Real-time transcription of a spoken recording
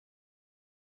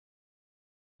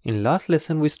In last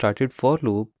lesson we started for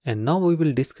loop, and now we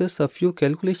will discuss a few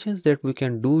calculations that we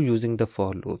can do using the for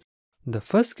loop. The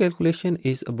first calculation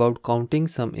is about counting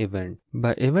some event.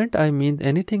 By event I mean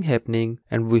anything happening,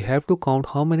 and we have to count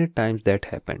how many times that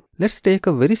happened. Let's take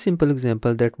a very simple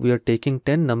example that we are taking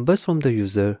 10 numbers from the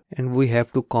user and we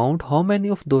have to count how many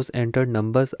of those entered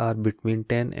numbers are between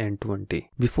 10 and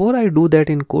 20. Before I do that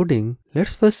in coding,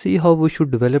 let's first see how we should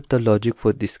develop the logic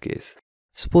for this case.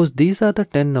 Suppose these are the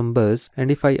 10 numbers,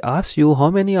 and if I ask you how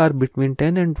many are between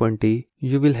 10 and 20,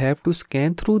 you will have to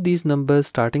scan through these numbers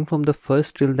starting from the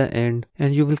first till the end,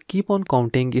 and you will keep on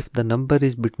counting if the number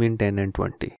is between 10 and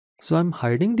 20. So I'm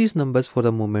hiding these numbers for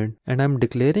the moment, and I'm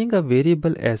declaring a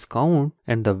variable as count,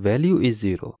 and the value is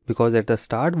 0, because at the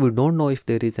start we don't know if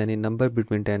there is any number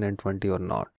between 10 and 20 or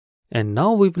not. And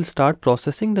now we will start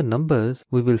processing the numbers.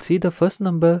 We will see the first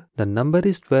number. The number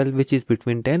is 12, which is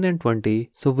between 10 and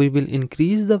 20. So we will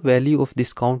increase the value of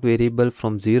this count variable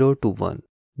from 0 to 1.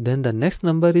 Then the next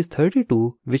number is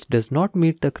 32, which does not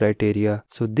meet the criteria.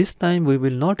 So this time we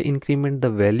will not increment the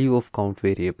value of count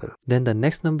variable. Then the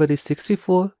next number is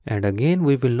 64, and again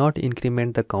we will not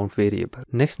increment the count variable.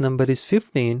 Next number is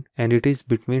 15, and it is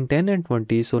between 10 and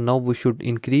 20. So now we should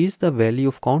increase the value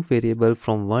of count variable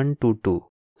from 1 to 2.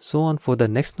 So on for the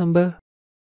next number.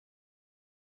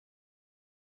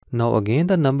 Now again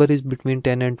the number is between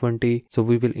 10 and 20, so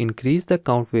we will increase the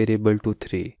count variable to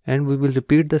 3, and we will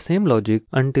repeat the same logic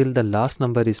until the last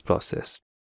number is processed.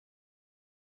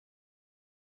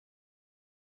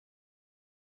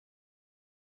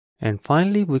 And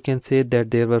finally we can say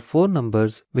that there were 4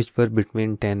 numbers which were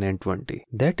between 10 and 20.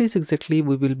 That is exactly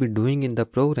we will be doing in the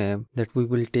program, that we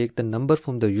will take the number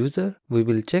from the user, we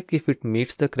will check if it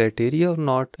meets the criteria or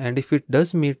not, and if it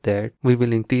does meet that, we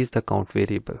will increase the count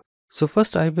variable. So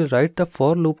first I will write the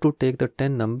for loop to take the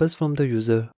 10 numbers from the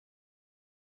user.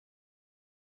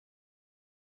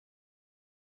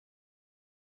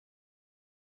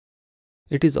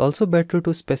 It is also better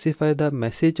to specify the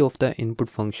message of the input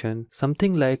function,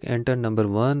 something like enter number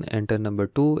 1, enter number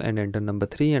 2, and enter number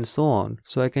 3, and so on,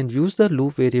 so I can use the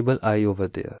loop variable I over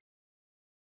there.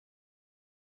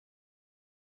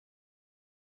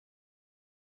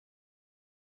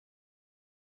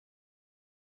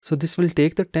 So this will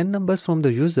take the 10 numbers from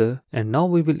the user, and now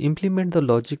we will implement the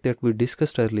logic that we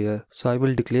discussed earlier. So I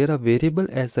will declare a variable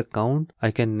as a count.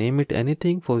 I can name it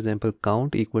anything, for example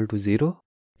count equal to 0.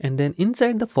 And then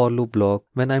inside the for loop block,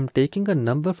 when I'm taking a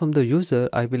number from the user,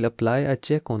 I will apply a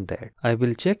check on that. I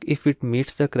will check if it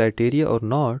meets the criteria or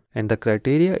not, and the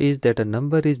criteria is that a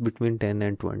number is between 10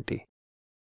 and 20.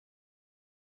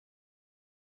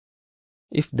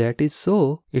 If that is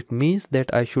so, it means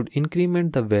that I should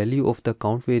increment the value of the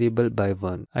count variable by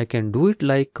 1. I can do it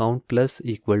like count plus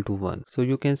equal to 1. So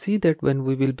you can see that when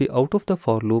we will be out of the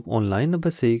for loop on line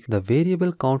number 6, the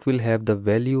variable count will have the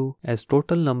value as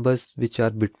total numbers which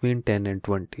are between 10 and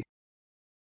 20.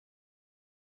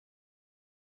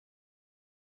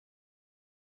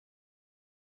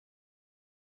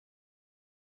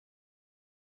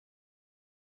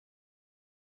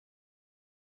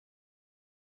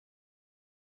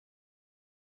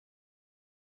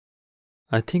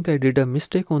 I think I did a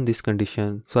mistake on this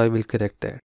condition, so I will correct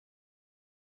that.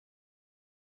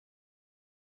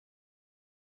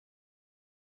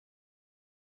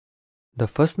 The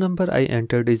first number I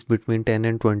entered is between 10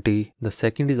 and 20. The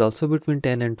second is also between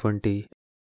 10 and 20.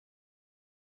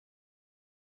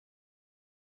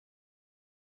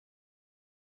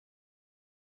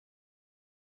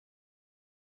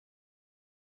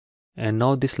 And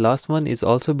now this last one is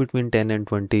also between 10 and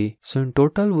 20. So in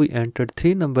total we entered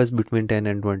 3 numbers between 10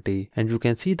 and 20, and you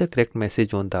can see the correct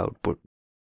message on the output.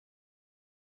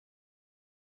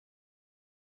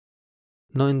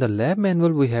 Now in the lab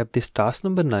manual we have this task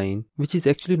number 9, which is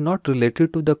actually not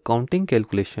related to the counting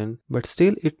calculation, but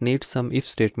still it needs some if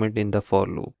statement in the for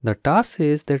loop. The task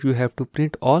says that you have to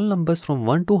print all numbers from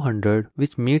 1 to 100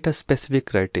 which meet a specific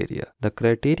criteria. The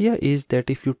criteria is that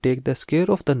if you take the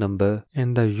square of the number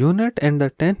and the unit and the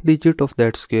 10th digit of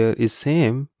that square is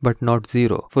same but not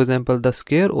 0. For example, the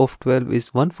square of 12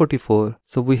 is 144,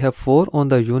 so we have 4 on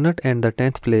the unit and the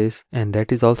 10th place, and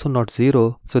that is also not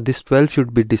 0, so this 12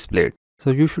 should be displayed. So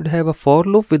you should have a for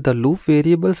loop with the loop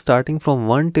variable starting from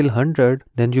 1 till 100.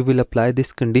 Then you will apply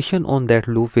this condition on that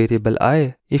loop variable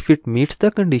I. If it meets the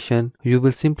condition, you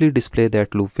will simply display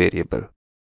that loop variable.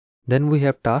 Then we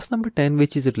have task number 10,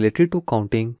 which is related to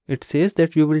counting. It says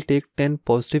that you will take 10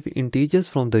 positive integers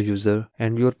from the user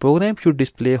and your program should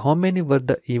display how many were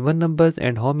the even numbers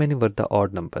and how many were the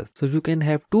odd numbers. So you can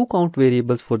have two count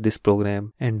variables for this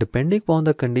program, and depending upon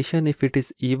the condition, if it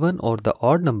is even or the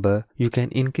odd number, you can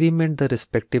increment the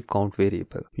respective count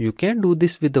variable. You can do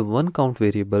this with the one count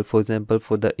variable, for example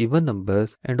for the even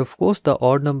numbers, and of course the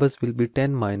odd numbers will be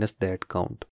 10 minus that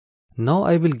count. Now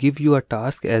I will give you a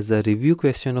task as a review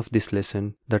question of this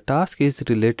lesson. The task is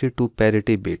related to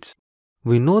parity bits.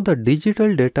 We know the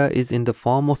digital data is in the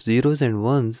form of zeros and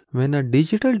ones. When a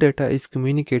digital data is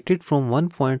communicated from one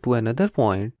point to another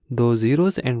point, those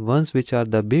zeros and ones, which are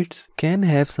the bits, can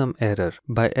have some error.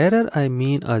 By error I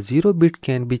mean a 0 bit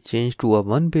can be changed to a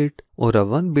 1 bit or a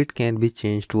 1 bit can be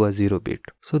changed to a 0 bit.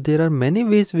 So there are many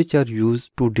ways which are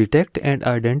used to detect and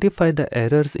identify the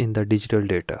errors in the digital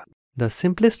data. The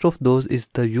simplest of those is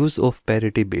the use of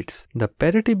parity bits. The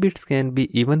parity bits can be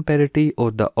even parity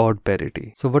or the odd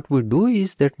parity. So what we do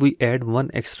is that we add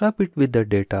one extra bit with the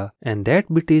data, and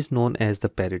that bit is known as the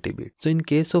parity bit. So in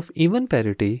case of even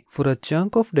parity, for a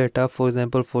chunk of data, for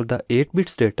example for the 8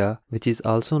 bits data, which is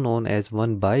also known as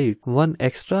 1 byte, one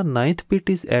extra 9th bit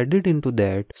is added into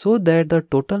that so that the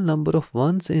total number of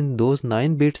ones in those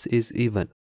 9 bits is even.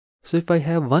 So if I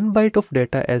have 1 byte of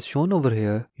data as shown over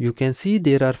here, you can see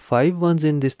there are 5 ones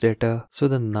in this data. So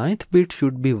the 9th bit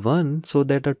should be 1 so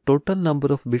that the total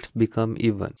number of bits become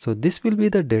even. So this will be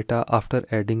the data after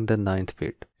adding the 9th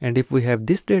bit. And if we have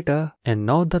this data and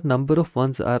now the number of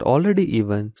ones are already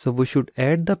even, so we should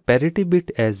add the parity bit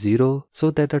as 0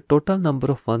 so that the total number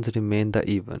of ones remain the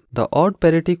even. The odd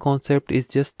parity concept is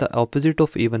just the opposite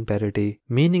of even parity,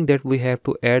 meaning that we have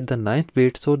to add the 9th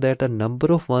bit so that the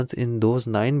number of ones in those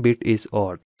 9 bit is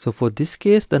odd. So for this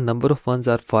case the number of ones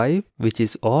are 5, which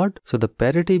is odd, so the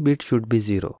parity bit should be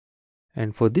 0.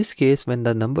 And for this case, when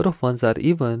the number of ones are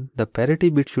even, the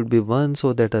parity bit should be 1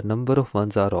 so that the number of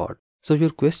ones are odd. So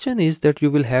your question is that you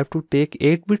will have to take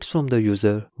 8 bits from the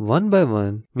user one by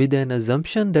one with an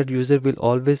assumption that user will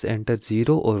always enter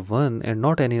 0 or 1 and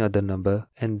not any other number,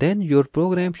 and then your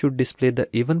program should display the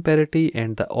even parity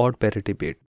and the odd parity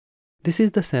bit. This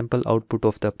is the sample output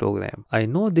of the program. I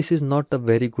know this is not the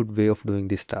very good way of doing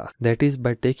this task, that is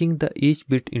by taking the each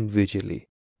bit individually.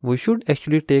 We should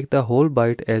actually take the whole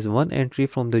byte as one entry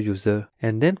from the user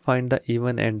and then find the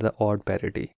even and the odd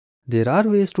parity. There are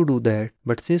ways to do that,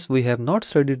 but since we have not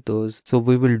studied those, so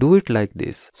we will do it like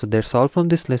this. So that's all from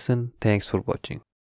this lesson. Thanks for watching.